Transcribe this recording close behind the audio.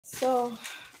So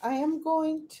I am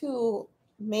going to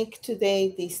make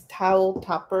today these towel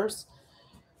toppers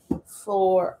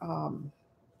for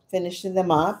finishing them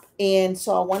up. And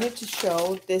so I wanted to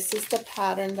show, this is the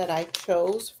pattern that I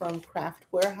chose from Craft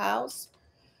Warehouse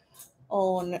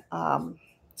on,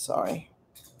 sorry.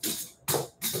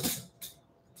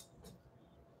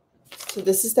 So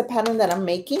this is the pattern that I'm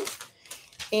making,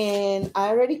 and I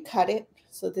already cut it.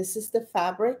 So this is the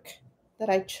fabric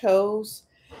that I chose,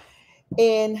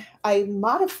 and I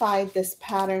modified this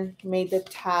pattern, made the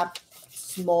tab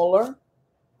smaller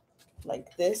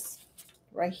like this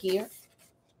right here.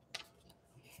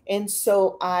 And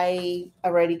so I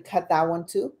already cut that one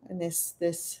too, and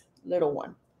this little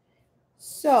one.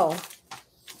 So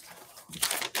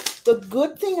the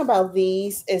good thing about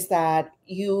these is that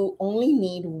you only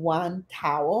need one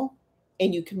towel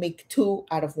and you can make two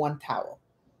out of one towel.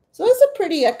 So it's a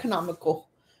pretty economical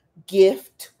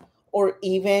gift, or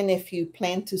even if you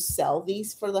plan to sell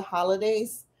these for the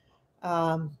holidays,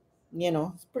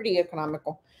 it's pretty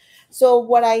economical. So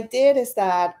what I did is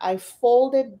that I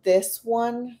folded this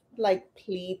one like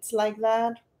pleats like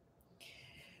that.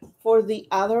 For the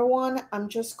other one, I'm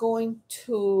just going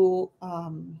to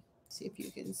see if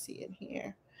you can see it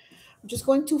here. I'm just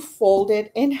going to fold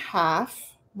it in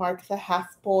half, mark the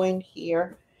half point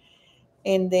here,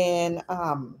 and then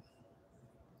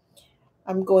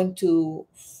I'm going to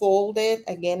fold it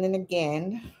again and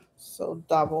again. So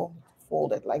double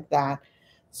fold it like that.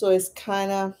 So it's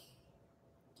kind of,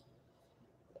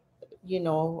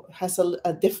 has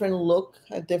a different look,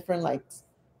 a different like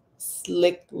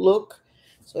slick look.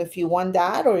 So if you want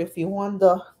that, or if you want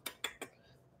the,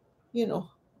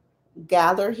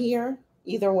 gather here,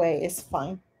 either way is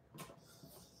fine.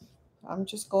 I'm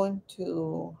just going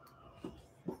to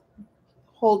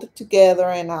hold it together,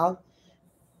 and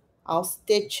I'll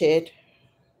stitch it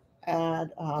at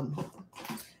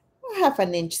half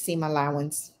an inch seam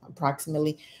allowance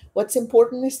approximately. What's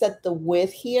important is that the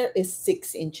width here is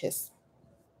 6 inches,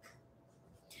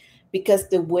 because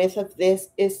the width of this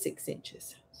is 6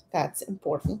 inches. So that's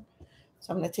important.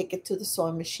 So I'm going to take it to the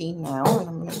sewing machine now, and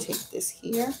I'm going to take this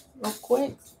here real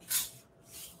quick.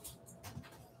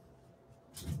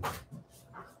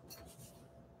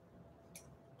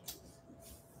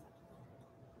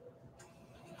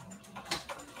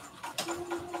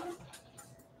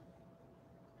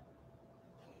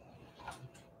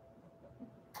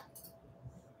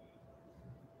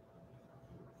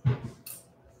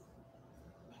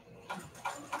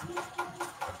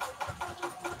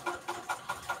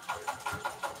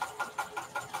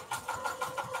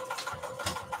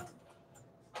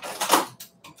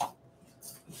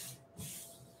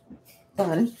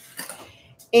 Done.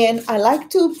 And I like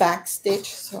to back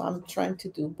stitch, so I'm trying to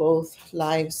do both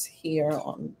lives here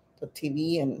on the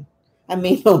TV, and I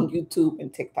mean on YouTube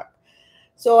and TikTok.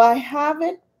 So I have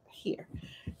it here.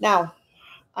 Now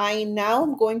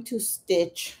I'm going to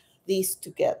stitch these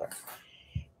together.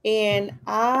 And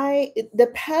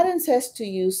the pattern says to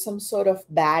use some sort of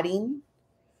batting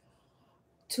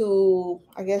to,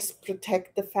 I guess,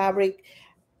 protect the fabric.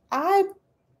 I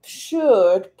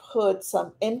should put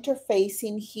some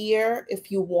interfacing here if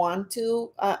you want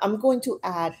to. I'm going to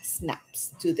add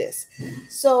snaps to this.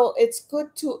 So it's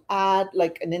good to add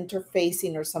like an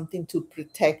interfacing or something to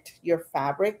protect your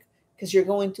fabric, because you're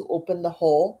going to open the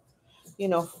hole,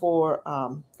 for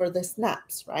the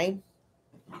snaps, right?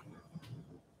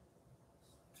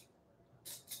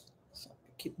 So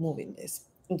keep moving this.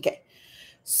 Okay.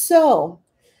 So,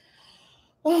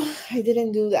 I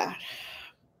didn't do that,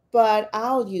 but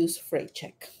I'll use freight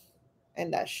check,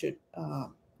 and that should,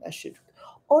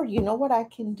 or you know what I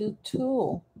can do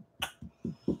too?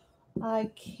 I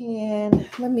can,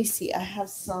 let me see, I have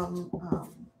some,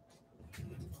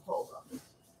 hold on.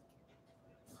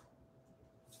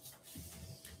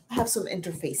 I have some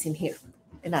interfacing here,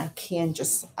 and I can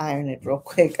just iron it real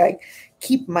quick. I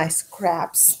keep my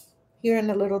scraps here in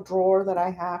a little drawer that I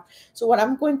have. So what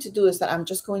I'm going to do is that I'm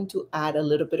just going to add a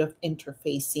little bit of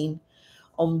interfacing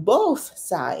on both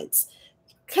sides,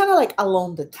 kind of like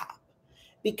along the top,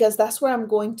 because that's where I'm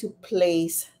going to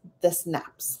place the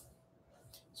snaps.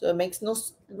 So it makes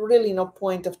really no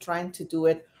point of trying to do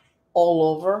it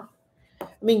all over. I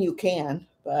mean, you can,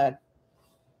 but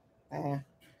I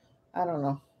don't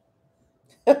know.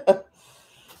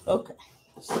 Okay,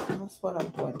 so that's what I'm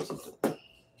going to do.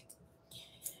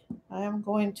 I am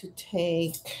going to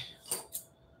take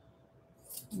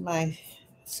my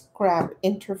scrap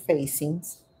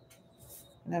interfacings,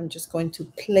 and I'm just going to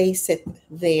place it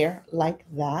there like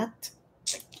that.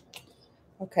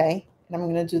 Okay, and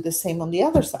I'm going to do the same on the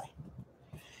other side.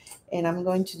 And I'm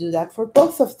going to do that for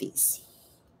both of these.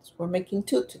 So we're making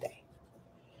 2 today.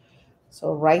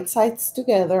 So right sides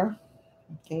together.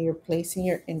 Okay, you're placing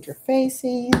your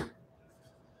interfacing.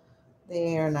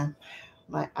 There, and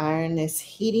my iron is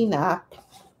heating up.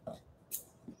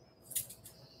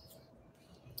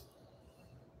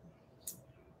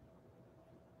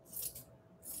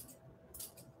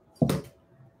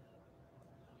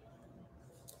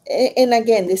 And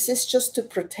again, this is just to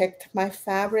protect my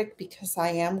fabric because I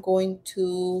am going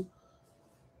to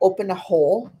open a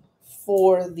hole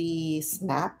for the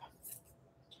snap.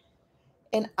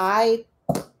 And I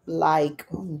like,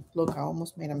 oh, look, I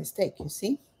almost made a mistake, you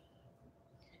see?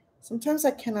 Sometimes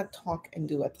I cannot talk and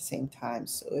do at the same time.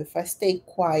 So if I stay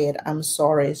quiet, I'm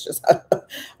sorry. It's just,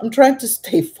 I'm trying to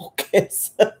stay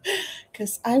focused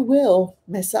because I will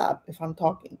mess up if I'm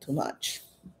talking too much.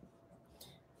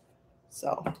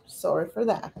 So sorry for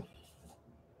that.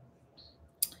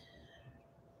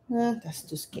 That's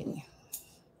too skinny.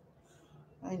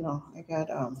 I know, I got,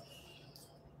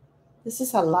 this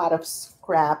is a lot of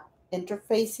scrap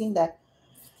interfacing that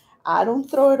I don't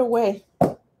throw it away.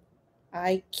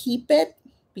 I keep it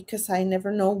because I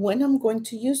never know when I'm going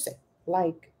to use it.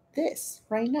 Like this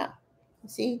right now.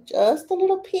 See, just a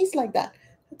little piece like that.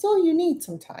 That's all you need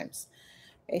sometimes.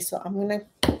 Okay, so I'm going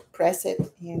to press it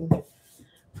and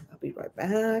I'll be right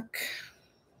back.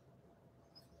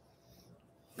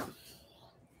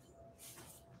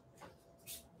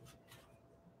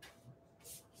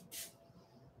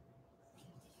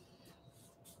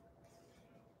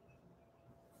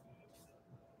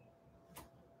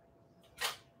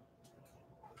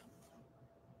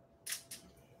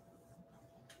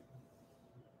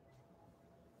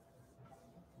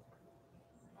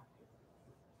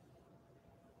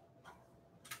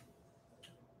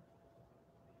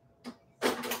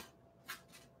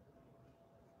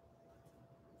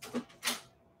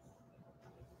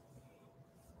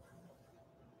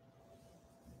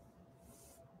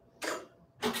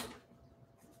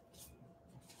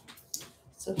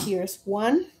 So here's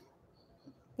one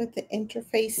with the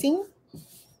interfacing.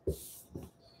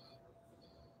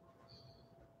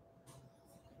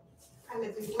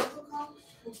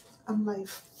 I'm like,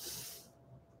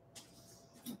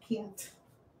 I can't.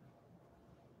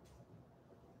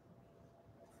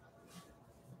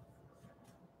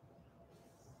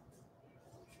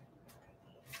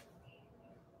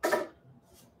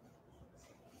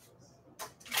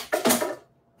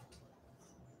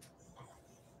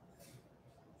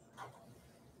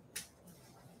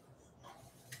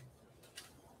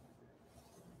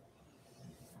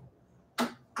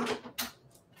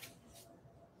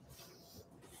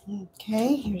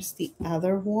 Okay, here's the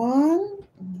other one.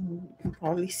 You can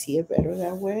probably see it better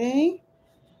that way.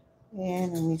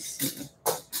 And let me see.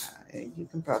 You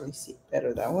can probably see it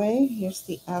better that way. Here's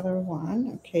the other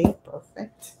one. Okay,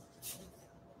 perfect.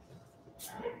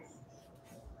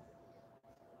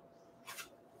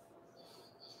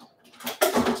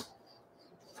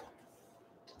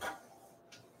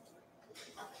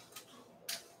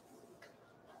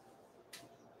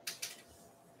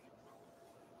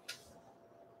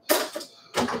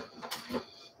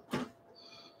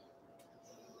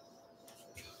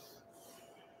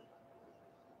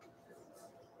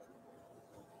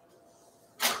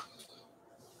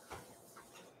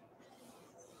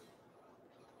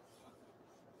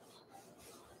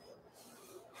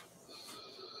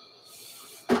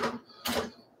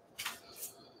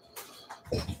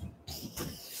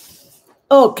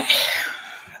 Okay,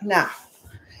 now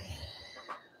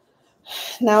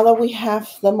that we have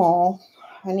them all,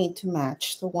 I need to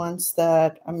match the ones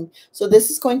that so this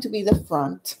is going to be the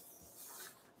front.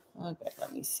 Okay,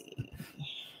 let me see.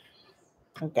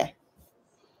 Okay,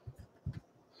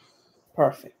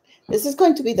 perfect. This is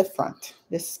going to be the front.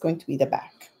 This is going to be the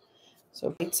back.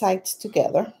 So right sides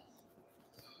together.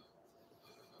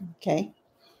 Okay,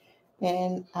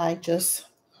 and I just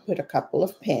put a couple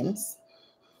of pins.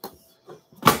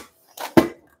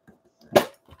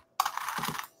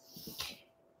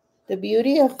 The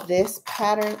beauty of this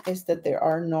pattern is that there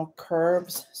are no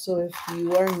curves. So if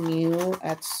you are new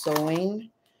at sewing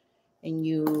and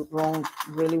you don't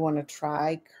really want to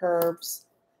try curves,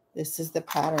 this is the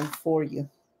pattern for you.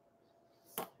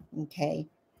 Okay.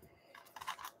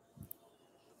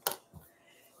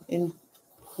 And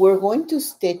we're going to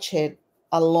stitch it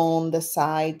along the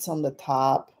sides on the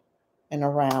top and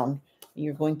around.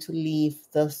 You're going to leave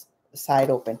the side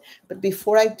open. But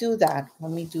before I do that,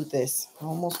 let me do this. I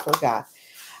almost forgot.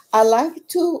 I like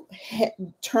to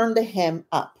turn the hem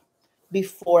up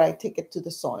before I take it to the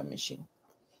sewing machine,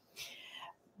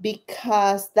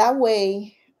 because that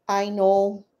way I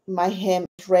know my hem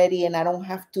is ready and I don't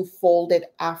have to fold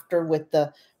it after with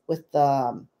the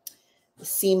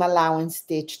seam allowance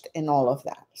stitched and all of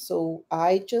that. So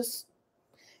I just,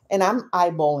 and I'm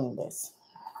eyeballing this.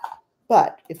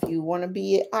 But if you want to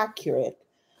be accurate,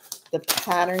 the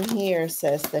pattern here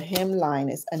says the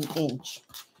hemline is an inch.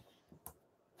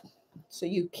 So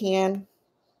you can,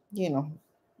 you know,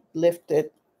 lift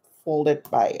it, fold it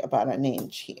by about an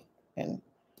inch here. And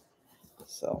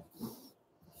so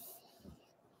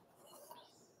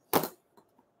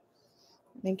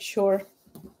make sure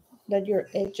that your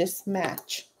edges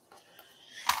match.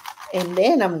 And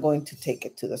then I'm going to take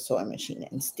it to the sewing machine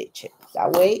and stitch it.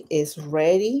 That way it's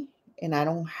ready and I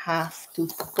don't have to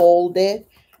fold it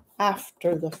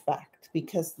after the fact,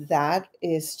 because that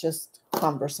is just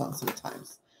cumbersome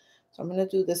sometimes. So I'm going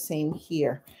to do the same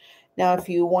here. Now, if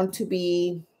you want to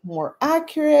be more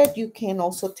accurate, you can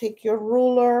also take your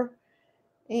ruler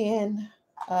and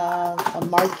a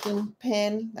marking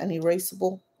pen, an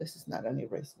erasable. This is not an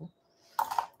erasable.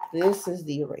 This is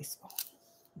the erasable.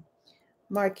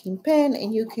 Marking pen,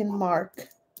 and you can mark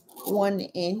 1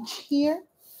 inch here.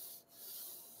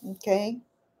 Okay.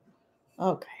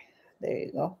 Okay. There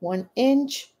you go. 1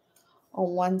 inch on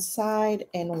one side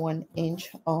and 1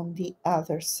 inch on the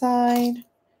other side.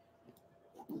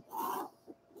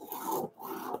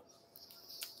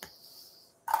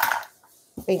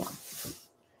 Bam.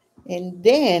 And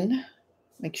then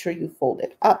make sure you fold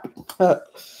it up.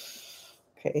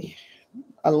 Okay.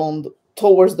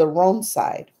 Towards the wrong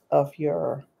side of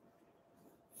your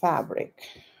fabric.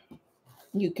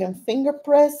 You can finger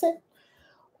press it,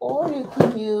 or you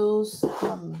can use,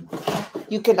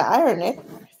 you can iron it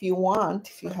if you want,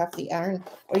 if you have the iron,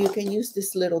 or you can use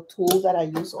this little tool that I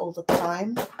use all the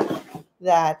time.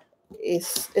 That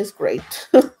is great.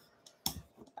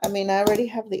 I mean, I already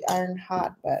have the iron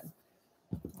hot, but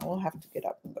I will have to get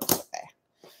up and go to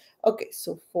bed. Okay,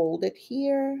 so fold it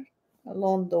here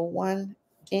along the 1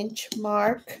 inch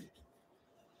mark.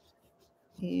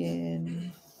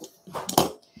 And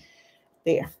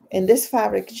there. And this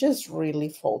fabric just really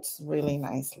folds really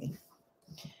nicely.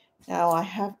 Now I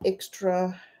have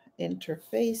extra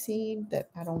interfacing that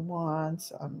I don't want,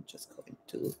 so I'm just going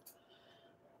to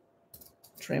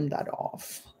trim that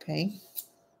off. Okay.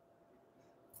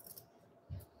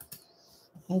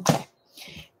 Okay.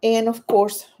 And of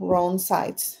course, wrong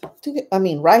sides together. I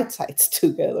mean, right sides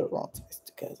together, wrong sides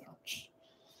together.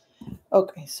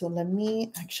 Okay, so let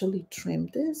me actually trim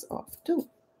this off too.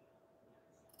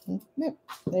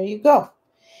 There you go.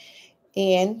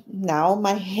 And now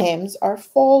my hems are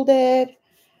folded.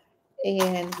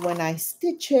 And when I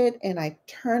stitch it and I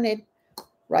turn it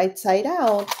right side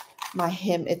out, my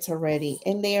hem, it's already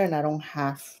in there and I don't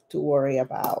have to worry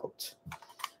about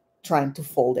trying to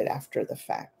fold it after the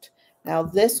fact. Now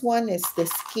this one is the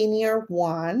skinnier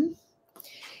one.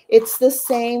 It's the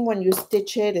same when you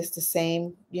stitch it. It's the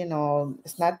same, you know,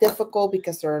 it's not difficult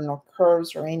because there are no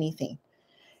curves or anything.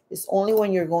 It's only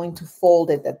when you're going to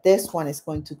fold it that this one is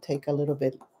going to take a little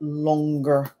bit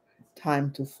longer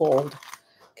time to fold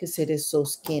because it is so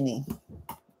skinny.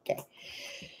 Okay.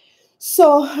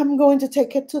 So I'm going to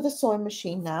take it to the sewing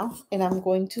machine now, and I'm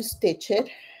going to stitch it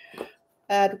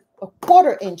at a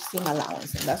 1/4 inch seam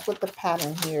allowance. And that's what the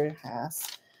pattern here has.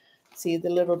 See the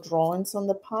little drawings on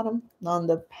the bottom, on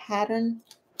the pattern,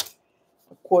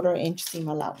 a 1/4 inch seam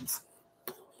allowance.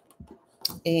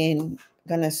 And I'm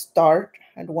gonna start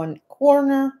at one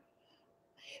corner.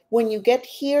 When you get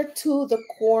here to the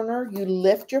corner, you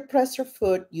lift your presser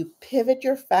foot, you pivot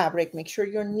your fabric, make sure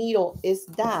your needle is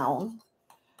down.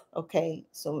 Okay,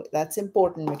 so that's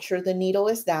important. Make sure the needle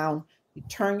is down. You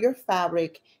turn your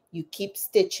fabric, you keep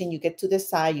stitching, you get to the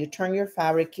side, you turn your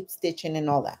fabric, keep stitching and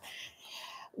all that.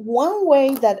 One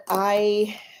way that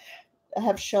I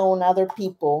have shown other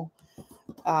people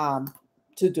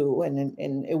to do,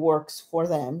 and it works for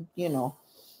them, you know,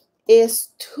 is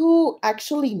to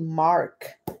actually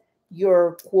mark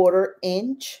your 1/4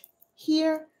 inch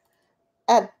here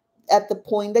at the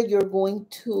point that you're going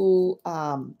to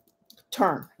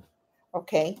turn.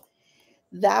 Okay,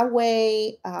 that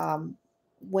way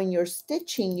when you're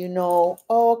stitching, you know,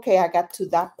 oh, okay, I got to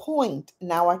that point.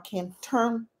 Now I can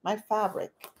turn my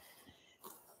fabric.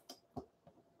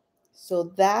 So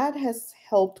that has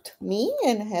helped me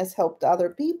and has helped other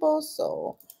people.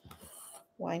 So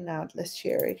why not? Let's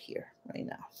share it here right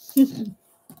now.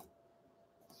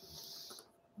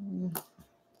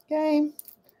 Okay.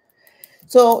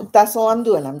 So that's all I'm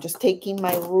doing. I'm just taking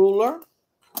my ruler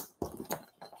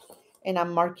and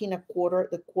I'm marking the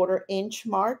 1/4 inch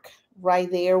mark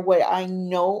right there where I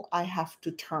know I have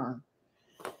to turn.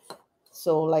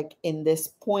 So like in this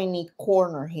pointy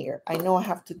corner here, I know I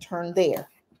have to turn there.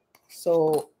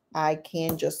 So I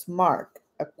can just mark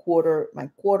my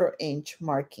quarter inch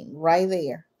marking right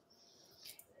there.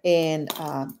 And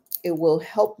it will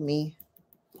help me,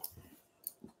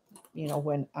 you know,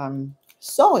 when I'm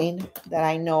sewing, that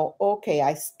I know, okay,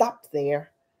 I stopped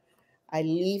there. I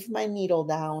leave my needle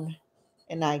down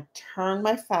and I turn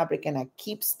my fabric and I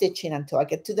keep stitching until I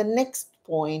get to the next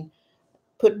point,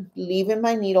 leaving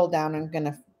my needle down. I'm going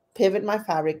to pivot my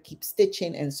fabric, keep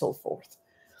stitching, and so forth.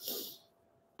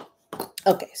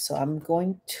 Okay, so I'm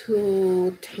going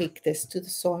to take this to the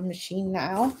sewing machine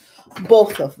now,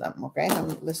 both of them, okay?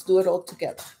 Let's do it all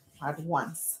together at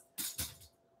once.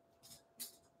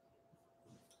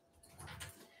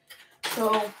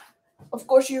 So, of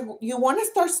course, you want to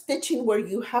start stitching where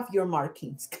you have your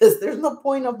markings, because there's no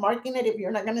point of marking it if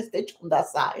you're not going to stitch on that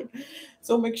side.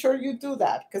 So make sure you do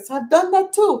that, because I've done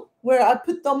that too, where I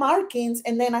put the markings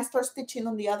and then I start stitching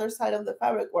on the other side of the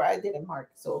fabric where I didn't mark.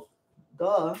 So,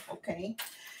 duh, okay.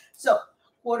 So,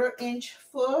 quarter inch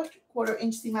foot, quarter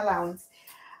inch seam allowance.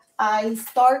 I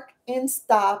start and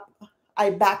stop. I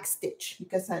back stitch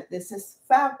because this is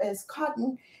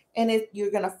cotton, and you're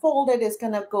gonna fold it. It's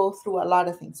gonna go through a lot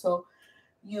of things. So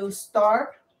you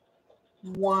start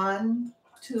 1,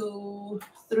 2,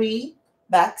 3,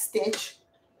 back stitch,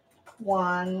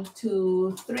 1,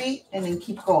 2, 3, and then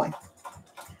keep going.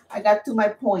 I got to my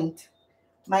point.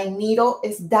 My needle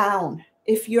is down.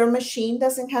 If your machine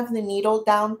doesn't have the needle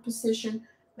down position,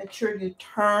 make sure you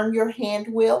turn your hand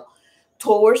wheel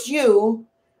towards you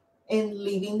and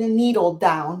leaving the needle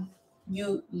down.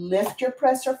 You lift your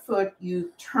presser foot,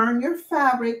 you turn your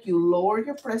fabric, you lower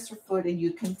your presser foot, and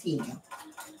you continue.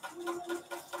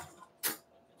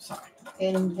 Sorry.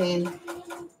 And then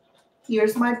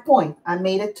here's my point. I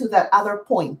made it to that other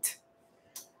point.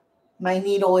 My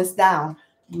needle is down.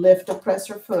 Lift the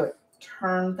presser foot,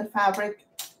 turn the fabric,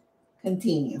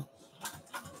 continue.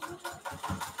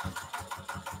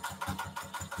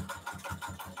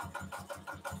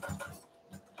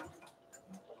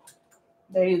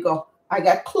 There you go. I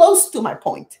got close to my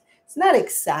point. It's not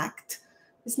exact.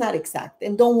 It's not exact.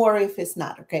 And don't worry if it's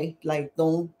not, okay? Like,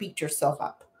 don't beat yourself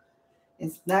up.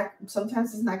 It's not,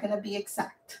 sometimes it's not going to be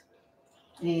exact.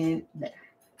 And there.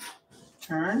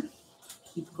 Turn,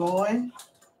 keep going.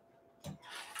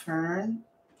 Turn,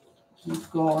 keep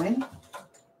going.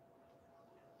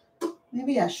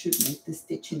 Maybe I should make the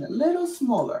stitching a little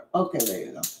smaller. Okay, there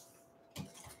you go.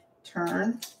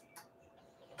 Turn.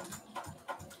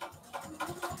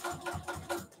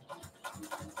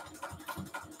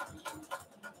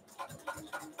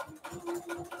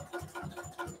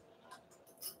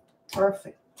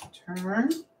 Perfect. Turn.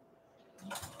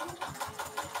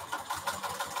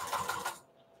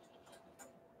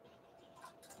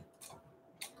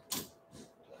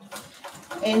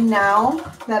 And now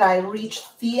that I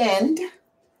reached the end,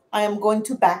 I am going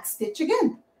to back stitch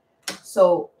again.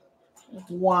 So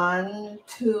 1,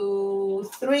 2,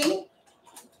 3,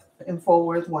 and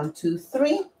forward 1, 2,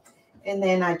 3. And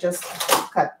then I just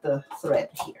cut the thread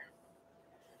here.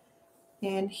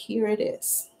 And here it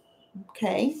is.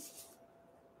 Okay.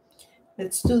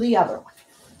 Let's do the other one.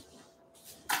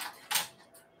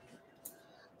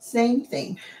 Same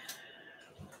thing.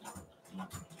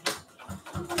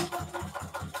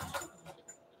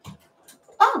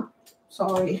 Oh,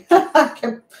 sorry.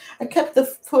 I kept the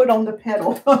foot on the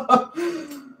pedal.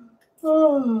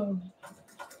 Oh.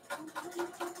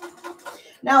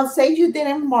 Now, say you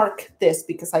didn't mark this,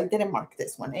 because I didn't mark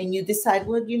this one, and you decide,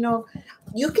 well, you know,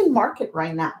 you can mark it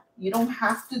right now. You don't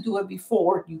have to do it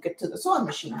before you get to the sewing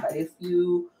machine. But if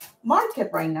you mark it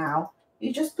right now,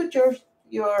 you just put your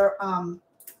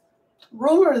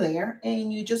ruler there,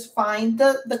 and you just find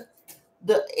the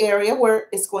area where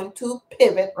it's going to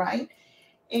pivot, right?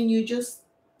 And you just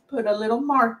put a little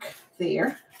mark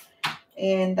there,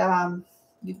 and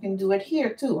you can do it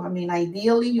here too. I mean,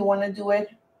 ideally, you want to do it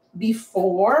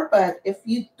before, but if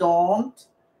you don't,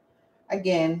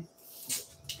 again,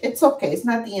 it's okay. It's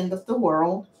not the end of the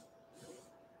world.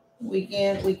 We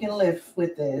can live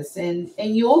with this, and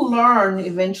you'll learn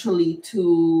eventually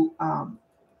to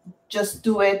just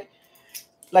do it,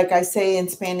 like I say in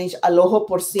Spanish, al ojo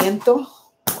por ciento,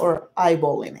 or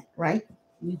eyeballing it, right?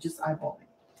 You just eyeball it.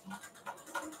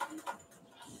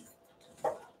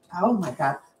 Oh my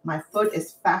God, my foot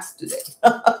is fast today.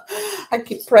 I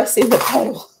keep pressing the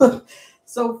pedal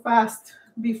so fast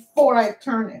before I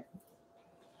turn it.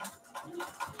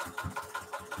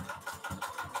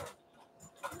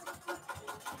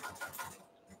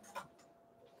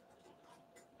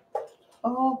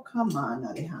 Oh, come on,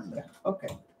 Alejandra.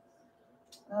 Okay.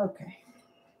 Okay.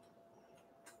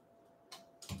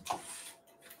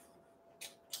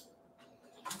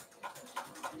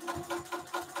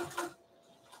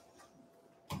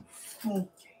 Okay.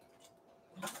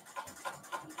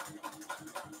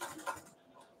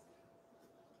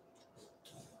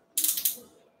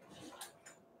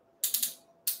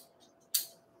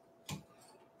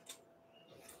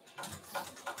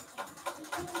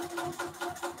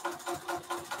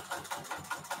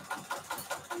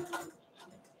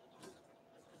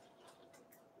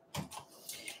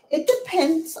 It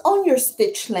depends on your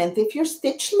stitch length. If your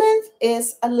stitch length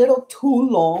is a little too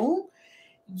long,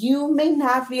 you may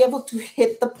not be able to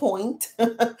hit the point.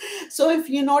 So if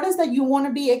you notice that you want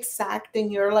to be exact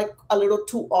and you're like a little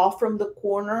too off from the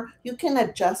corner, you can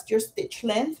adjust your stitch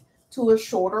length to a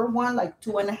shorter one, like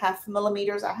 2.5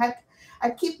 millimeters. I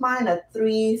keep mine at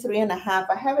 3.5.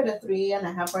 I have it at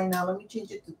 3.5 right now. Let me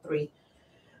change it to 3.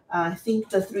 I think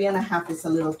the 3.5 is a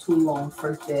little too long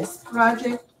for this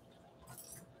project.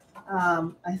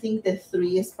 I think the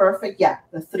 3 is perfect. Yeah,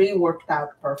 the 3 worked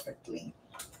out perfectly.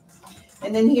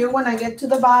 And then here, when I get to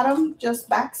the bottom, just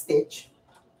back stitch.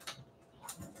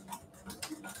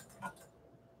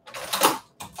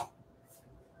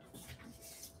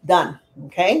 Done.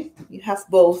 Okay, you have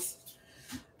both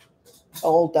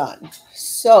all done.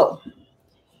 So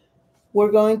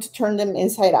we're going to turn them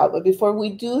inside out. But before we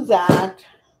do that,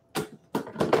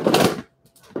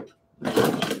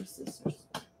 scissors.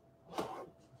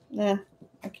 Nah,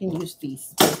 I can use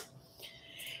these.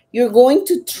 You're going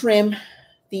to trim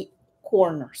the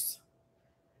corners.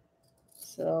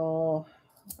 So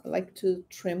I like to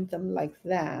trim them like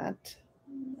that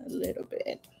a little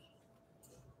bit.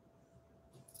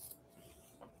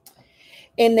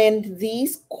 And then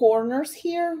these corners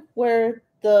here where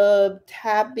the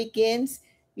tab begins,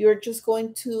 you're just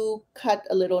going to cut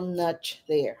a little notch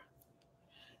there.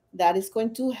 That is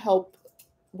going to help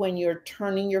when you're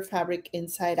turning your fabric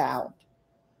inside out.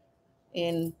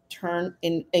 And turn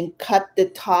and cut the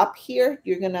top here,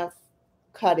 you're going to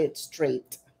cut it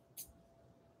straight.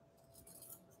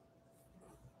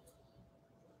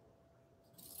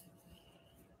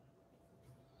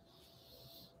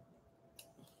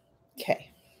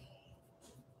 Okay.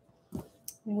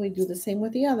 And we do the same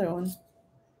with the other one.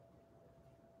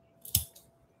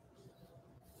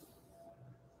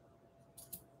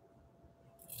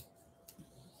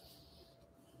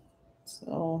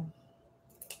 So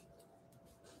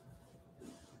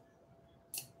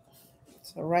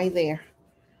right there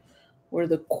where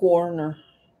the corner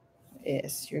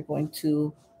is, you're going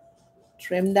to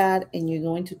trim that, and you're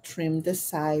going to trim the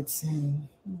sides.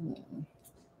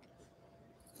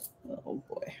 Oh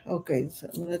boy. Okay, so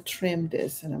I'm going to trim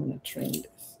this and I'm going to trim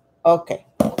this. Okay.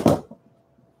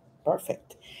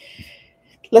 Perfect.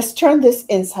 Let's turn this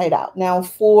inside out. Now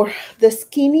for the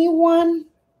skinny one,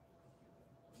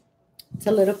 it's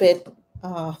a little bit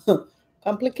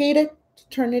complicated to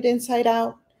turn it inside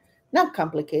out. Not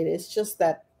complicated, it's just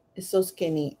that it's so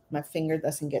skinny, my finger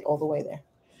doesn't get all the way there.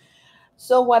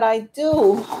 So what I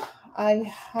do, I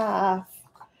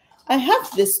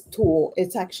have this tool.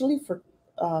 It's actually for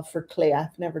clay.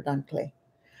 I've never done clay,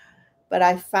 but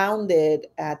I found it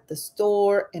at the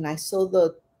store, and I saw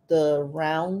the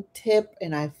round tip,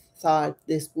 and I thought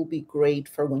this will be great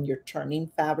for when you're turning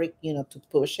fabric, to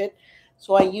push it.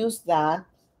 So I use that,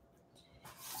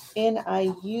 and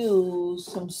I use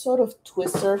some sort of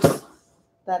twisters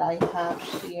that I have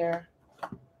here.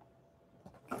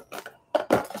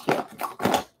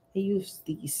 I use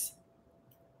these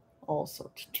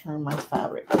also to turn my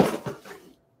fabric.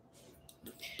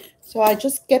 So I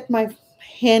just get my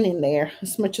hand in there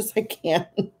as much as I can.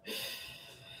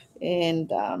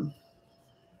 And I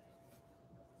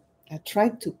try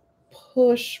to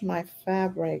push my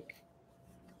fabric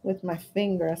with my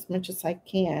finger as much as I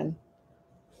can.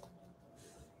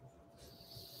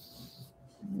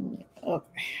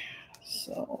 Okay,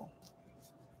 so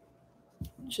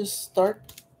just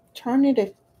start turning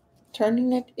it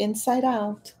inside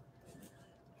out.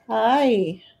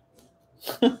 Hi.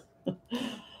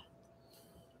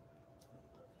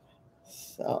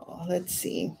 So let's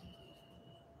see.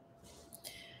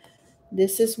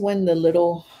 This is when the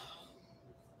little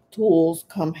tools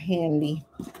come handy.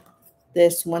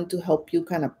 This one to help you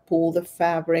kind of pull the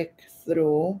fabric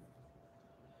through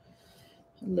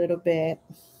a little bit.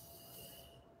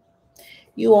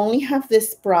 You only have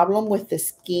this problem with the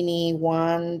skinny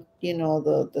one,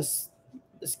 the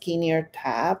skinnier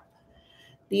tab.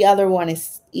 The other one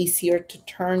is easier to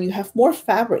turn. You have more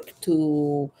fabric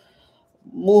to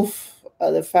move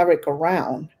the fabric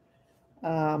around.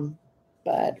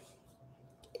 But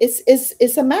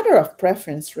it's a matter of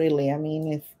preference, really. I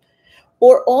mean,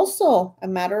 or also a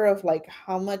matter of like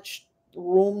how much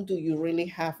room do you really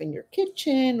have in your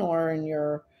kitchen or in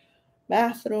your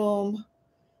bathroom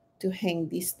to hang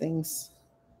these things.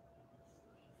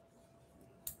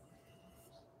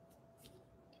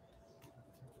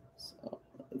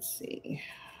 Let's see.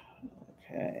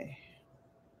 Okay.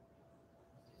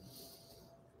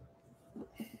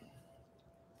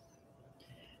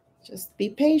 Just be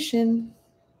patient.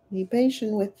 Be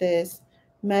patient with this.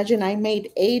 Imagine I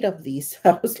made 8 of these.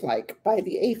 I was like, by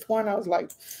the 8th one, I was like,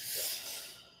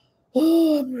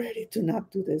 oh, I'm ready to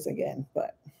not do this again.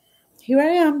 But here I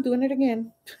am doing it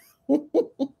again.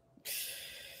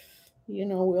 You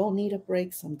know, we all need a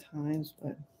break sometimes,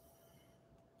 but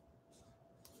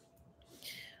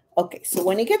okay, so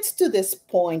when it gets to this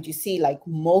point, you see like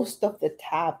most of the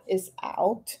tab is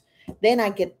out. Then I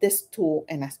get this tool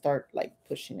and I start like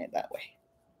pushing it that way.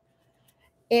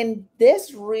 And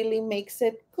this really makes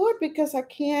it good because I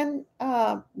can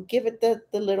give it the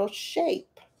little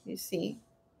shape, you see.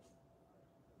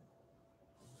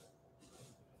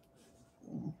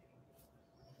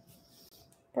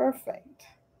 Perfect.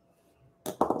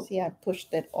 See, I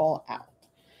pushed it all out.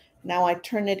 Now I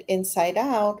turn it inside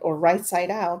out or right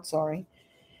side out, sorry.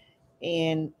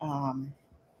 And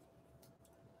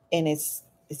it's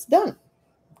done.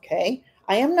 Okay.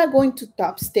 I am not going to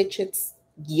top stitch it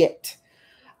yet.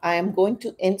 I am going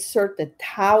to insert the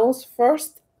towels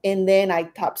first and then I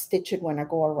top stitch it when I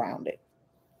go around it.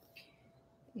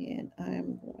 And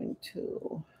I'm going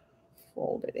to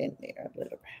fold it in there a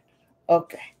little bit.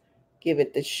 Okay. Give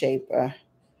it the shape.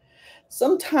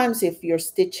 Sometimes if your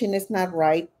stitching is not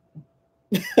right,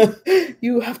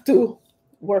 you have to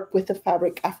work with the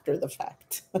fabric after the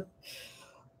fact.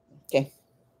 Okay.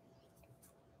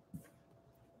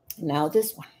 Now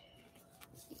this one.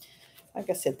 Like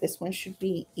I said, this one should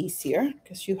be easier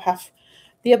because you have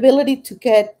the ability to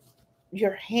get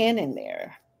your hand in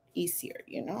there easier,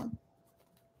 you know.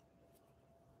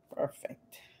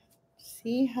 Perfect.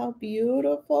 See how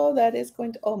beautiful that is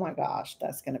going to, oh my gosh,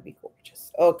 that's going to be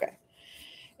gorgeous. Okay.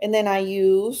 And then I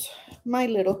use my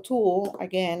little tool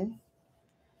again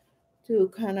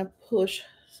to kind of push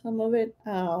some of it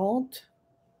out.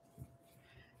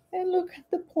 And look at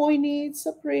the pointy, it's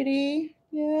so pretty.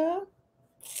 Yeah.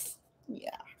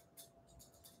 Yeah.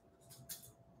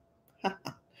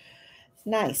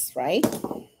 Nice, right?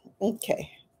 Okay.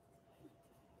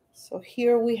 So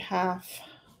here we have,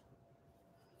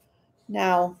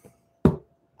 now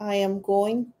I am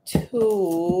going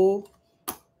to,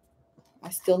 I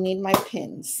still need my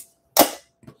pins.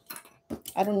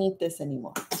 I don't need this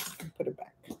anymore. I can put it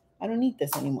back. I don't need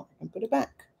this anymore. I can put it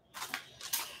back.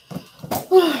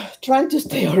 Trying to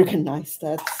stay organized.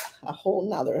 That's a whole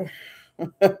nother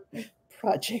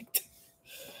project.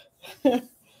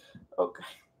 Okay.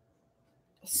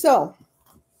 So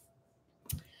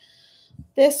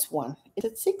this one, is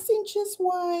it 6 inches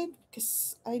wide?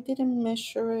 Because I didn't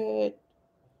measure it.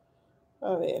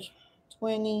 A ver,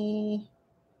 20.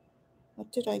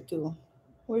 What did I do?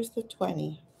 Where's the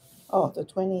 20? Oh, the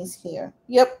 20 is here.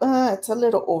 Yep, it's a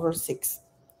little over 6.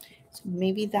 So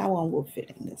maybe that one will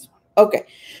fit in this one. Okay,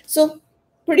 so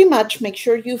pretty much make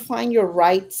sure you find your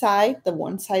right side, the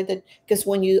one side that, because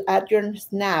when you add your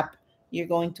snap, you're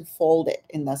going to fold it,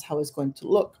 and that's how it's going to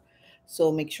look.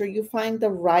 So make sure you find the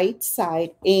right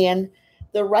side, and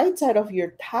the right side of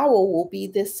your towel will be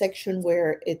this section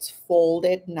where it's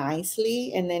folded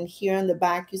nicely. And then here on the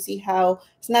back, you see how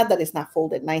it's not that it's not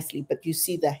folded nicely, but you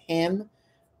see the hem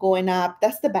going up.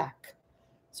 That's the back.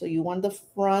 So you want the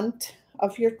front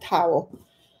of your towel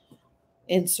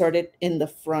inserted in the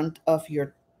front of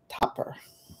your topper.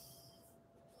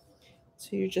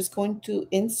 So you're just going to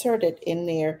insert it in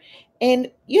there.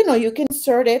 And you know, you can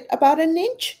insert it about 1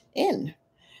 inch in.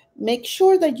 Make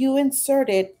sure that you insert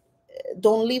it.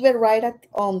 Don't leave it right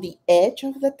on the edge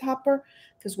of the topper,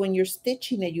 because when you're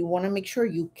stitching it, you want to make sure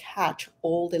you catch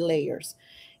all the layers.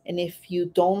 And if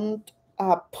you don't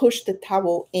push the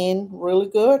towel in really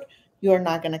good, you're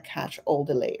not going to catch all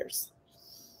the layers.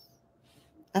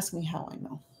 Ask me how I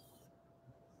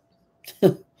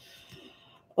know.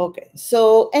 Okay,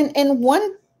 so and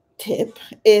one tip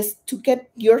is to get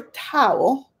your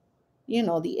towel, you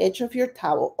know, the edge of your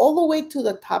towel all the way to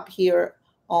the top here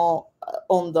on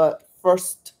the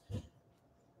first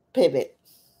pivot.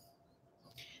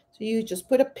 So you just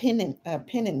put a pin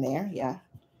in there, yeah,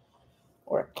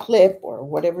 or a clip or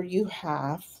whatever you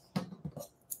have.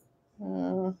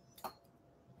 We're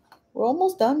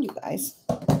almost done, you guys.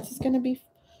 This is gonna be,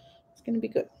 it's gonna be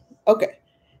good. Okay,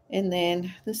 and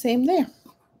then the same there.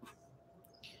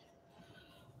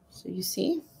 So you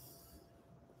see,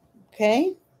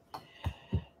 okay.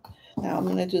 Now I'm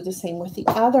gonna do the same with the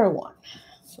other one.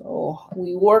 So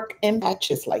we work in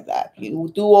batches like that.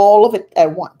 You do all of it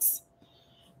at once.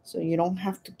 So you don't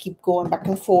have to keep going back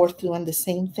and forth doing the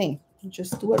same thing. You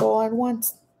just do it all at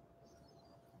once.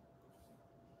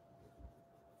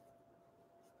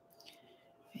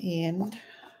 And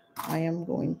I am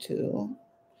going to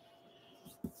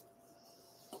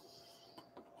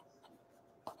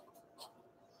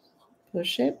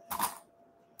push it.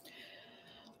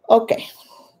 Okay.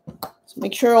 So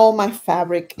make sure all my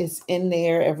fabric is in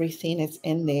there. Everything is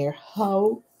in there.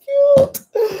 How cute.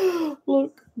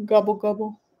 Look, gobble,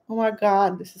 gobble. Oh my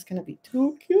God, this is going to be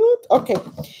too cute. Okay.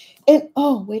 And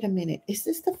oh, wait a minute. Is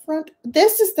this the front?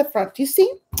 This is the front. You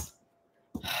see?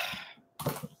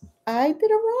 I did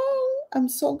it wrong. I'm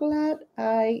so glad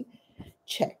I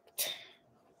checked.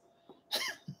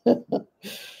 I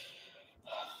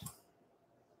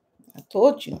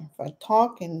told you, if I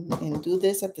talk and do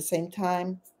this at the same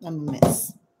time, I'm a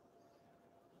mess.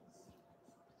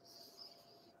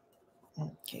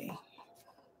 Okay.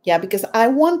 Yeah, because I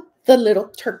want the little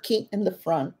turkey in the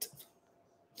front.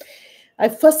 I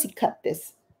fussy cut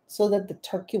this so that the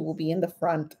turkey will be in the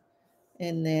front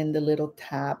and then the little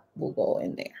tab will go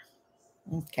in there.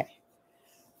 Okay.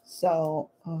 So,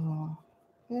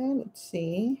 let's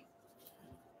see.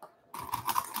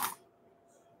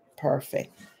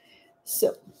 Perfect.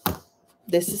 So,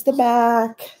 this is the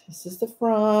back. This is the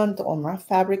front. All my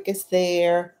fabric is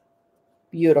there.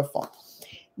 Beautiful.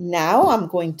 Now I'm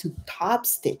going to top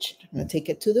stitch it. I'm going to take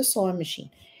it to the sewing machine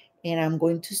and I'm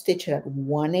going to stitch it at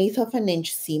 1/8 of an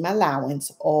inch seam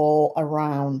allowance all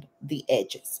around the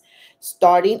edges.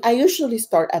 I usually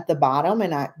start at the bottom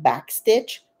and I back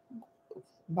stitch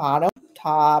bottom,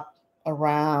 top,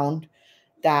 around,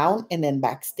 down, and then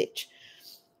back stitch.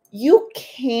 You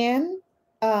can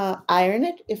iron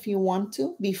it if you want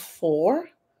to before,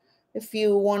 if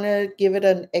you want to give it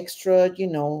an extra,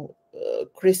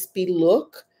 crispy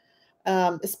look.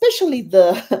 Especially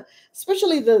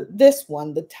this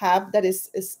one, the tab that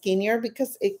is skinnier,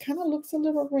 because it kind of looks a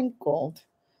little wrinkled.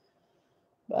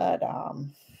 But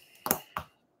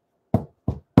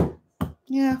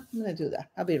yeah, I'm gonna do that.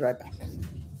 I'll be right back.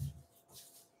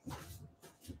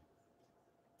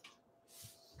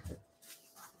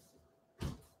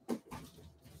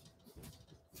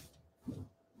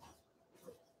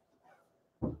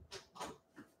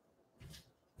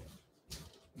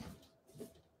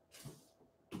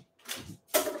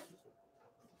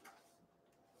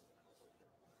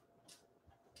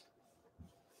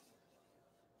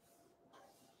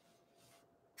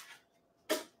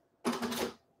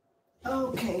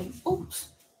 Okay. Oops.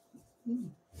 I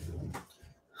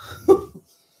don't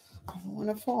want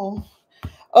to fall.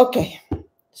 Okay.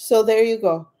 So there you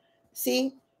go.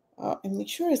 See? And make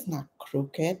sure it's not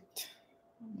crooked.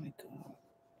 Oh my God.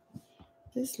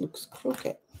 This looks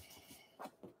crooked.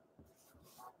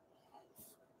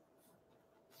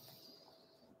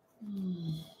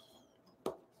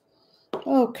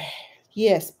 Okay.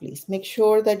 Yes, please. Make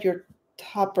sure that your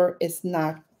topper is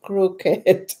not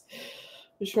crooked.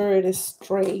 Make sure it is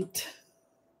straight.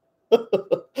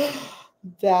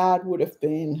 That would have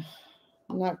been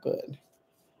not good.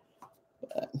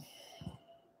 But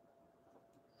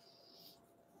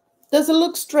does it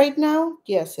look straight now?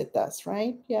 Yes, it does,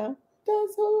 right? Yeah, it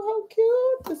does. Oh, how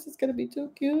cute. This is going to be too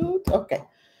cute. Okay.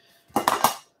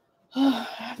 I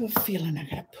have a feeling I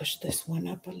got to push this one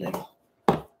up a little.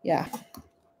 Yeah.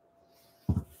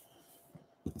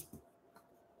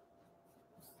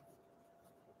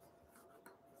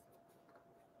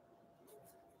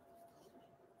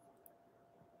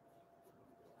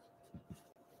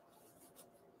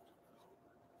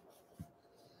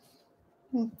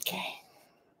 Okay.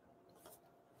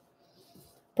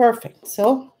 Perfect.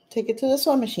 So take it to the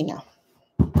sewing machine now.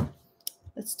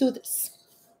 Let's do this.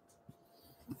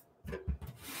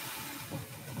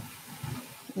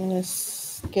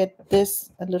 Let's get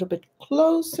this a little bit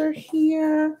closer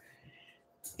here.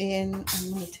 And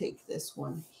I'm going to take this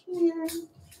one here.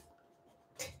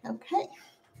 Okay.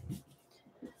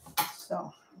 So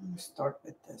I'm going to start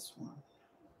with this one.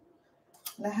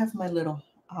 And I have my little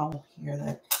owl here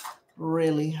that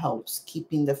really helps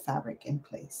keeping the fabric in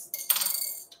place.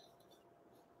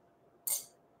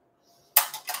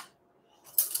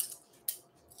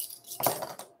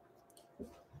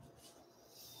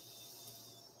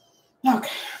 Okay.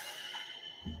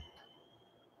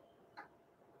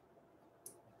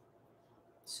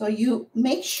 So you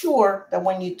make sure that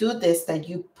when you do this, that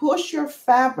you push your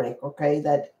fabric, okay,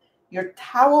 that your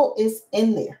towel is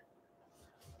in there.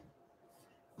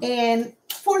 And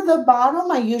for the bottom,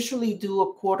 I usually do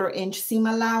a 1/4 inch seam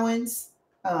allowance.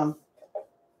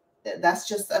 That's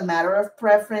just a matter of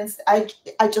preference. I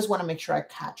just want to make sure I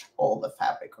catch all the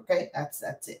fabric, okay? That's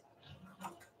it.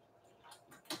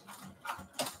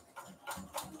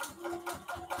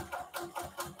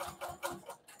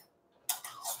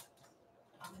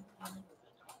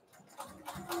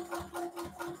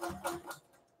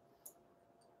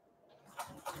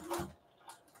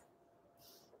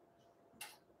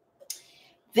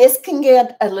 This can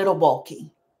get a little bulky,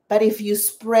 but if you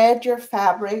spread your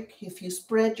fabric, if you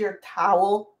spread your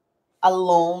towel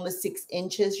along the 6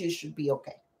 inches, you should be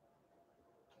okay.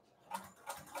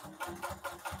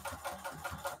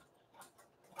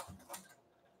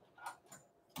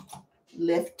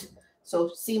 Lift.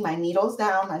 So see, my needle's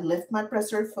down. I lift my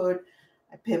presser foot.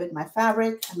 I pivot my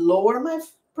fabric. I lower my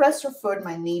presser foot.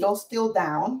 My needle's still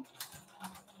down.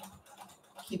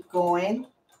 Keep going.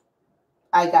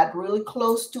 I got really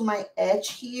close to my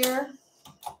edge here.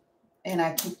 And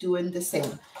I keep doing the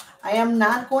same. I am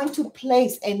not going to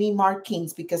place any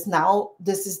markings because now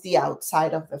this is the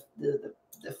outside of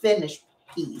the finished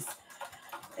piece.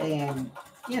 And,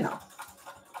 you know.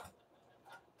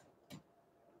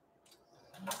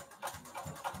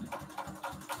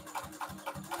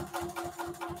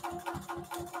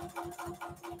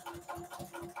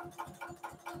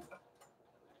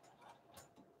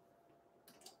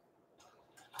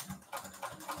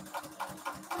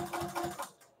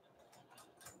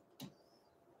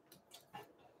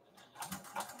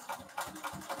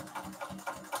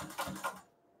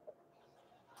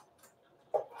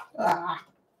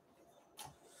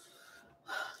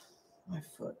 My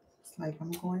foot. It's like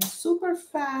I'm going super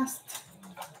fast.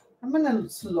 I'm going to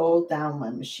slow down my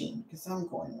machine because I'm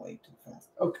going way too fast.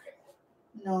 Okay.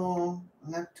 No,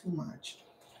 not too much.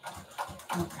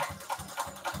 Okay.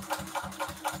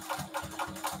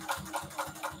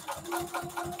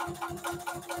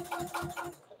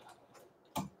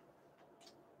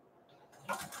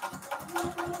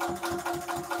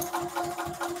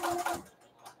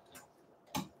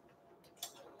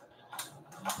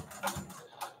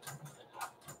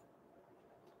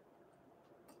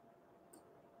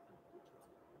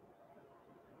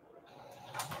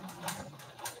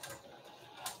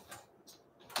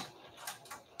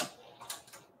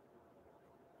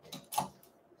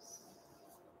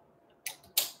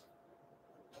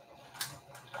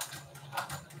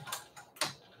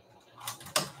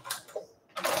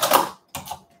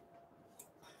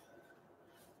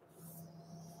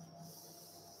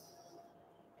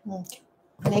 Okay,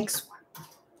 next one.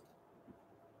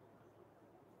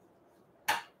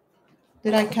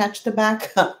 Did I catch the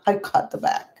back? I caught the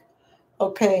back.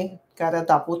 Okay, gotta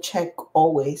double check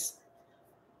always.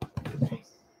 Okay.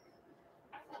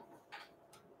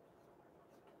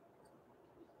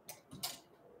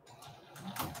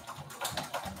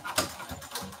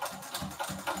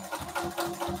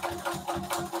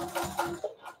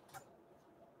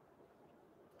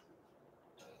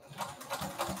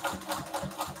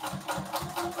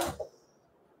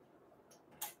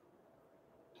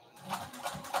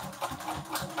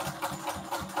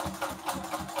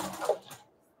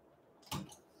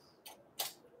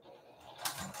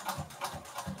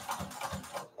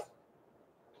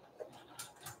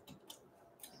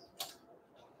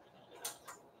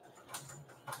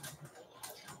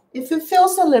 If it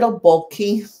feels a little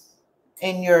bulky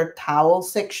in your towel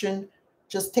section,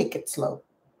 just take it slow.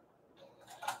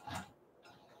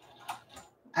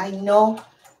 I know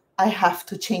I have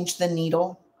to change the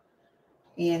needle,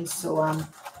 and so I'm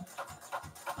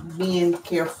being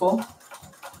careful.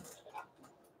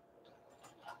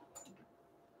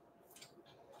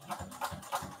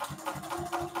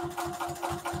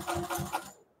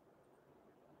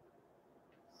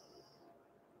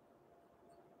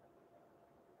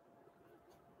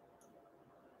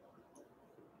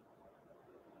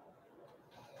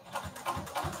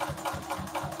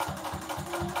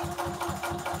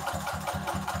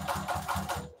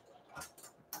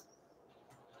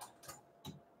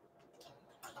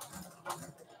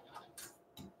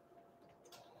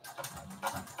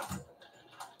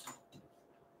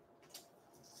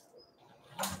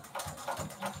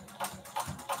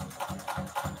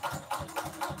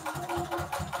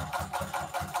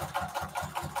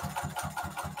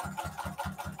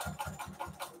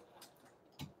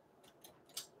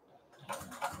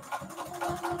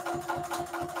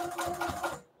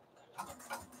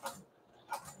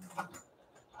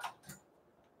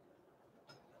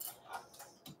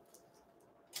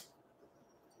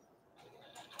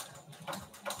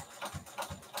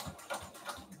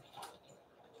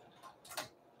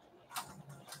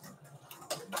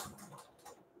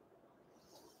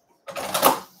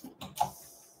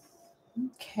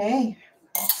 Okay,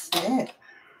 that's it.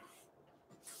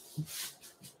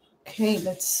 Okay,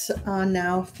 let's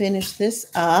now finish this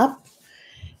up.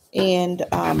 And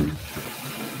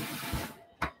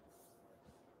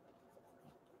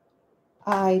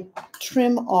I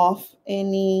trim off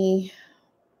any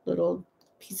little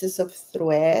pieces of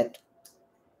thread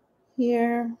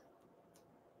here.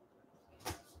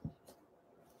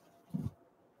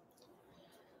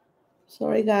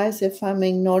 Sorry guys if I'm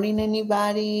ignoring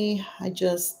anybody. I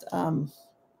just I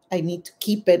need to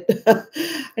keep it.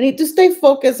 I need to stay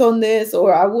focused on this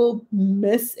or I will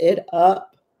mess it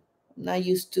up. I'm not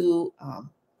used to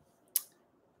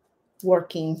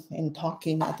working and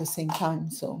talking at the same time,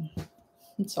 so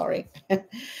I'm sorry.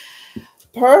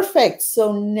 Perfect.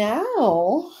 So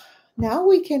now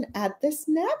we can add the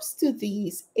snaps to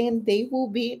these and they will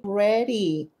be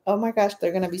ready. Oh my gosh,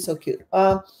 they're gonna be so cute.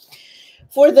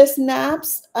 For the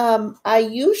snaps, I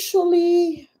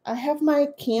have my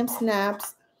cam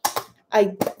snaps.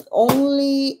 I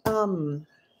only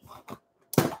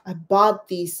I bought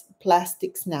these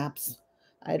plastic snaps.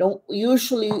 I don't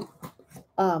usually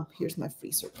here's my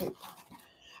freezer paper.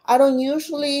 I don't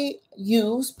usually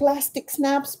use plastic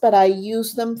snaps, but I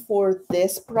use them for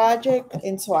this project.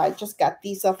 And so I just got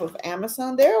these off of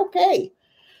Amazon. They're okay.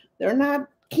 They're not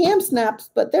cam snaps,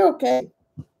 but they're okay.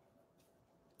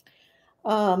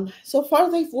 So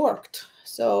far they've worked.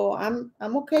 So I'm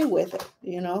okay with it,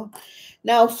 you know.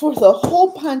 Now for the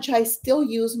hole punch, I still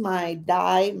use my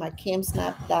die, my cam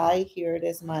snap die. Here it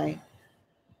is, my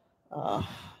but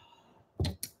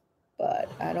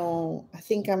I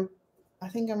think I'm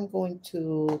going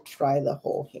to try the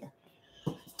hole here.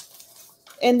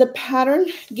 And the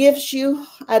pattern gives you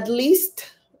at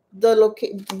least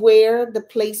where the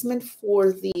placement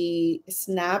for the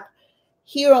snap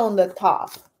here on the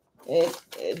top.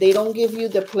 They don't give you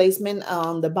the placement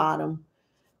on the bottom.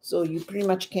 So you pretty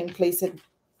much can place it,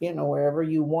 you know, wherever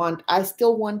you want. I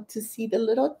still want to see the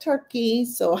little turkey.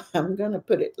 So I'm going to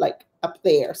put it like up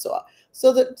there. So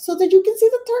that you can see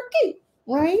the turkey,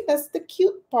 right? That's the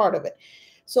cute part of it.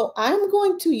 So I'm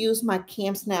going to use my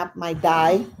cam snap, my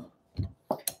die,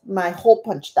 my hole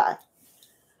punch die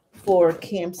for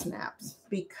cam snaps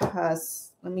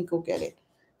because let me go get it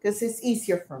because it's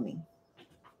easier for me.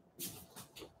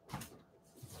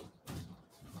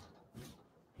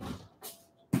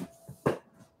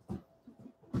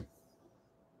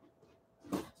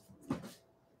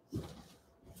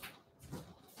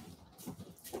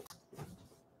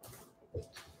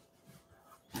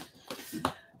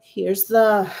 Here's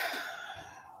the,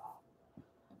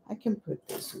 I can put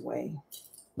this away.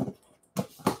 They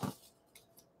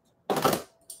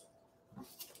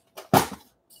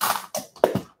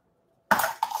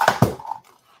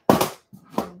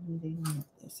don't need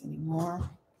this anymore.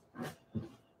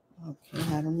 Okay,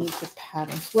 I don't need the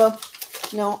patterns. Well,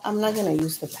 no, I'm not going to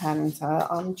use the patterns.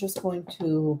 I'm just going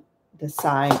to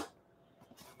decide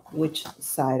which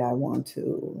side I want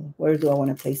to, where do I want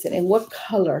to place it, and what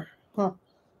color. Huh.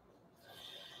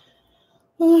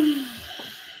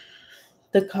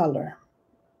 The color.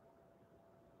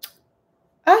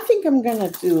 I think I'm going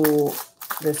to do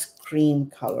this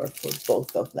cream color for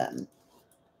both of them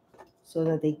so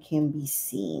that they can be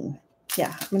seen.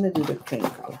 Yeah, I'm going to do the cream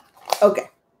color. Okay.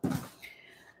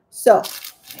 So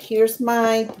here's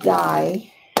my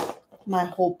die, my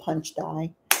hole punch die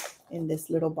in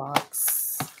this little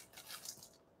box.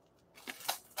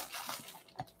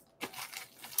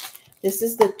 This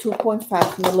is the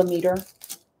 2.5 millimeter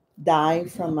die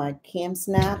from my cam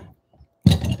snap.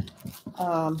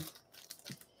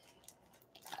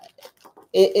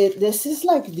 This is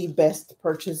like the best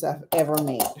purchase I've ever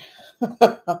made.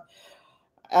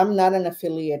 I'm not an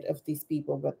affiliate of these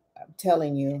people, but I'm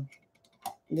telling you,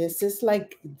 this is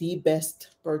like the best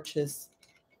purchase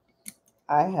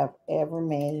I have ever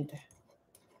made.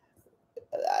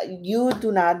 You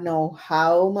do not know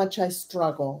how much I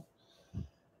struggle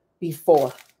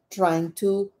before trying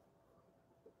to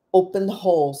open the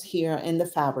holes here in the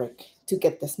fabric to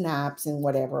get the snaps and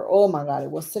whatever. Oh my God, it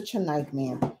was such a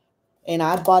nightmare. And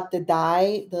I bought the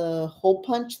die, the hole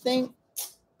punch thing.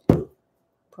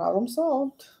 Problem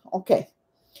solved. Okay.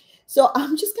 So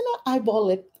I'm just going to eyeball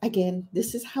it again.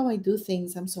 This is how I do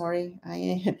things. I'm sorry.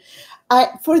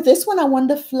 For this one, I want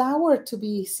the flower to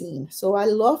be seen. So I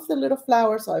love the little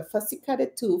flower. So I fussy cut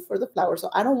it too for the flower. So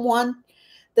I don't want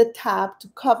the tab to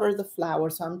cover the flower.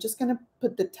 So I'm just going to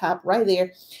put the tab right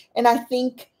there. And I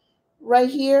think right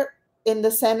here in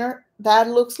the center, that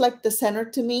looks like the center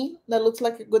to me. That looks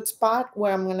like a good spot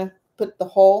where I'm going to put the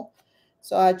hole.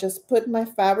 So I just put my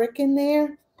fabric in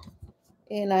there.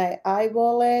 And I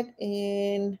eyeball it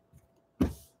and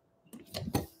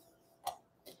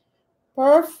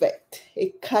perfect.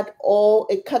 It cut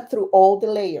through all the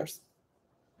layers.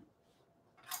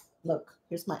 Look,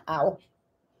 here's my owl.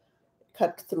 It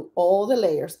cut through all the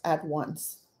layers at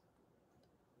once.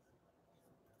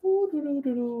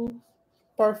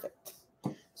 Perfect.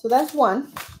 So that's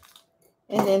one.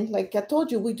 And then, like I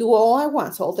told you, we do all at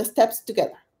once, all the steps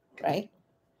together, right?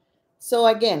 So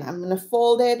again, I'm going to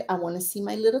fold it. I want to see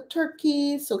my little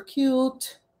turkey. So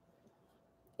cute.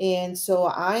 And so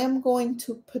I am going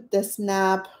to put the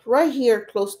snap right here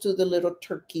close to the little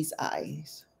turkey's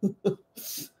eyes.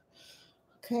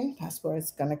 Okay, that's where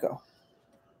it's going to go.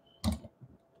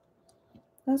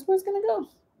 That's where it's going to go.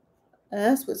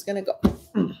 That's where it's going to go.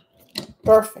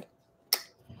 Perfect.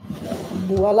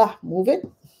 Voila, move it.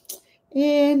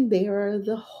 And there are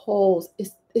the holes.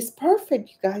 It's perfect,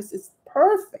 you guys. It's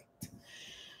perfect.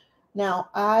 Now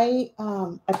I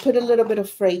put a little bit of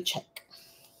fray check.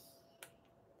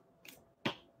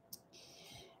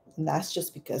 And that's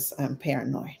just because I'm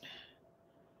paranoid.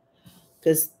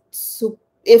 Because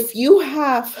if you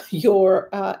have your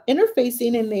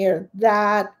interfacing in there,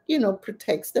 that, you know,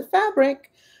 protects the fabric.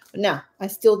 But now I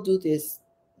still do this.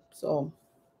 So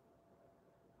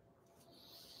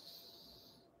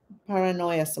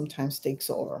paranoia sometimes takes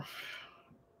over.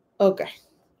 Okay.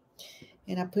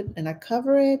 And I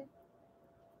cover it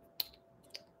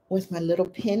with my little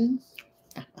pin.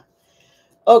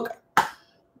 Okay.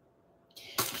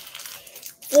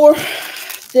 For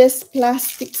this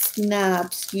plastic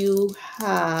snaps, you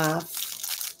have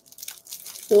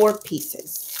 4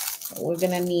 pieces. So we're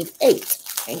gonna need 8.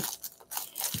 Okay.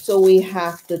 So we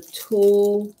have the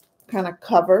 2 kind of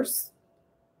covers,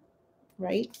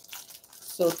 right?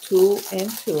 So 2 and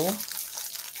 2.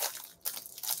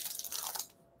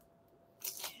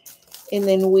 And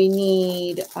then we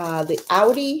need the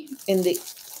outie and the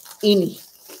innie.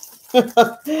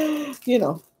 You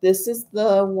know, this is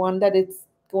the one that it's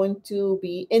going to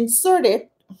be inserted.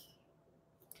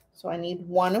 So I need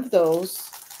 1 of those.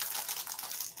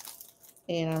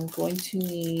 And I'm going to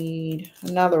need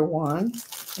another one.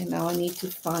 And now I need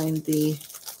to find the,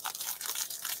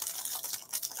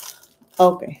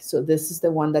 okay, so this is the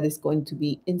one that is going to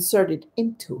be inserted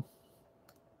into.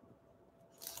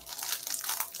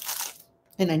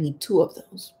 And I need 2 of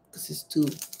those because it's two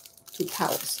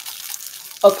towels.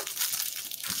 Okay.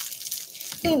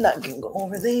 And that can go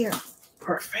over there.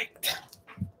 Perfect.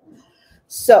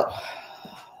 So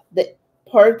the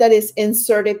part that is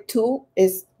inserted to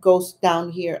goes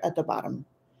down here at the bottom.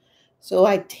 So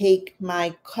I take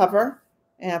my cover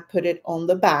and I put it on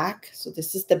the back. So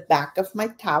this is the back of my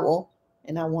towel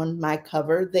and I want my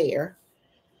cover there.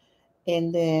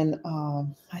 And then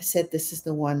I said this is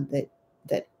the one that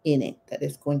in it that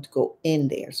is going to go in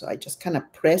there. So I just kind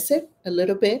of press it a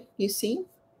little bit, you see?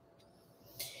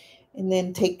 And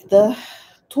then take the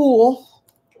tool.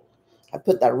 I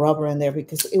put that rubber in there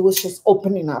because it was just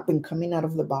opening up and coming out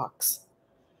of the box.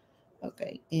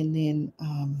 Okay, and then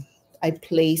I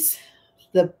place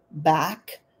the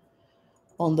back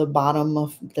on the bottom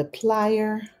of the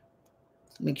plier.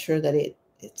 Make sure that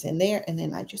it's in there, and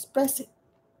then I just press it.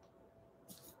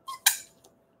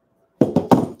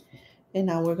 And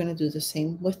now we're going to do the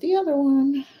same with the other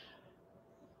one.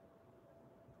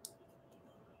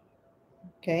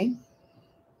 Okay,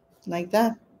 like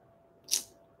that.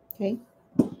 Okay.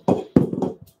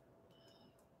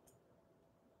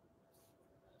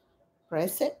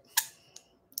 Press it.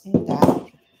 And that.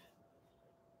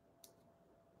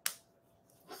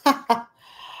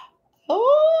 Oh,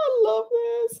 I love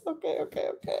this. Okay, okay,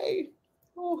 okay.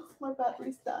 Oh, my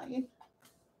battery's dying.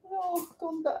 No,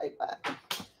 don't die back.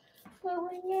 Not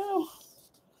right now.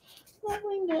 Not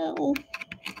right now.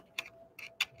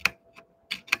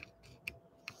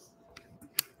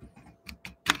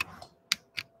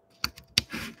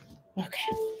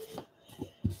 Okay.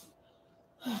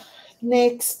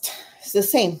 Next, it's the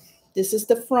same. This is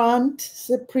the front. It's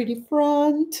a pretty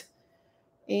front.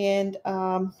 And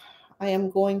I am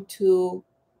going to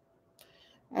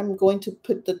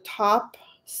put the top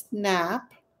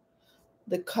snap.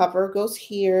 The cover goes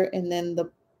here, and then the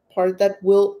part that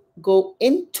will go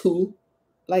into,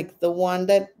 like the one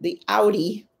that the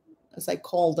outie, as I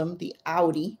call them, the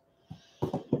outie,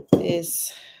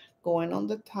 is going on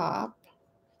the top.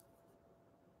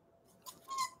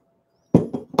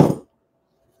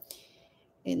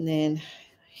 And then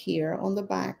here on the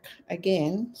back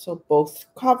again. So both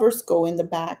covers go in the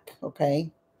back,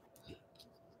 okay?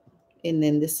 And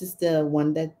then this is the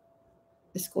one that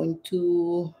is going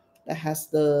to, that has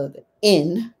the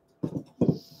in.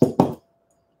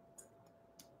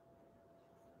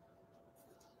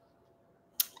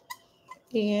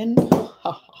 And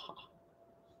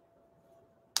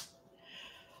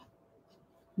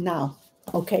now,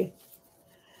 okay,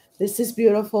 this is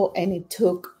beautiful and it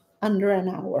took under an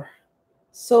hour.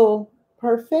 So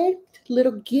perfect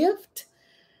little gift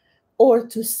or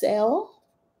to sell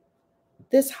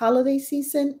this holiday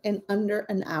season in under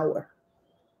an hour.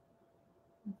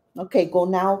 Okay, go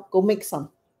now, go make some,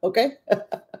 okay?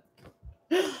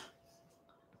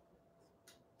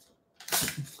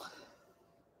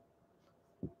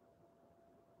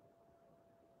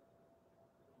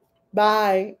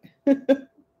 Bye.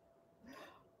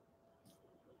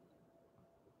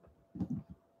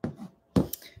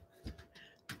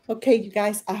 Okay, you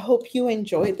guys, I hope you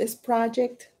enjoyed this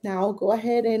project. Now go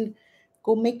ahead and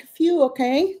go make a few,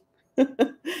 okay?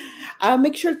 I'll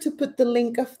make sure to put the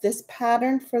link of this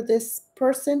pattern for this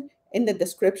person in the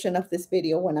description of this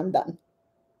video when I'm done.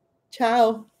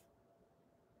 Ciao.